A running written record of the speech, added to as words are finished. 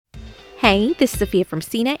Hey, this is Sophia from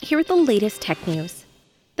CNET here with the latest tech news.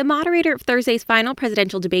 The moderator of Thursday's final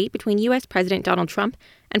presidential debate between U.S. President Donald Trump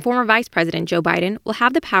and former Vice President Joe Biden will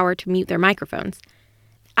have the power to mute their microphones.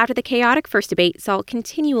 After the chaotic first debate saw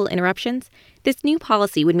continual interruptions, this new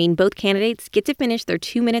policy would mean both candidates get to finish their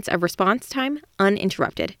 2 minutes of response time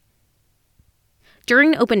uninterrupted.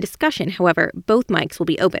 During an open discussion, however, both mics will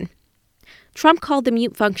be open. Trump called the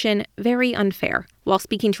mute function very unfair while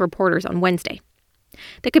speaking to reporters on Wednesday.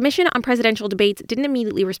 The Commission on Presidential Debates didn't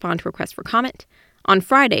immediately respond to requests for comment. On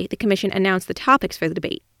Friday, the commission announced the topics for the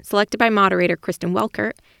debate, selected by moderator Kristen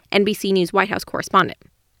Welker, NBC News White House correspondent.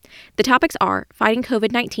 The topics are fighting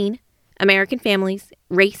COVID-19, American families,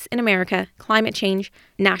 race in America, climate change,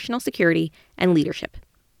 national security, and leadership.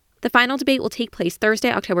 The final debate will take place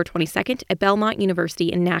Thursday, October 22nd at Belmont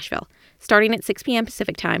University in Nashville, starting at 6 p.m.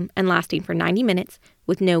 Pacific time and lasting for 90 minutes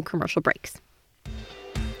with no commercial breaks.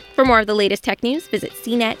 For more of the latest tech news, visit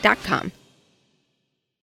cnet.com.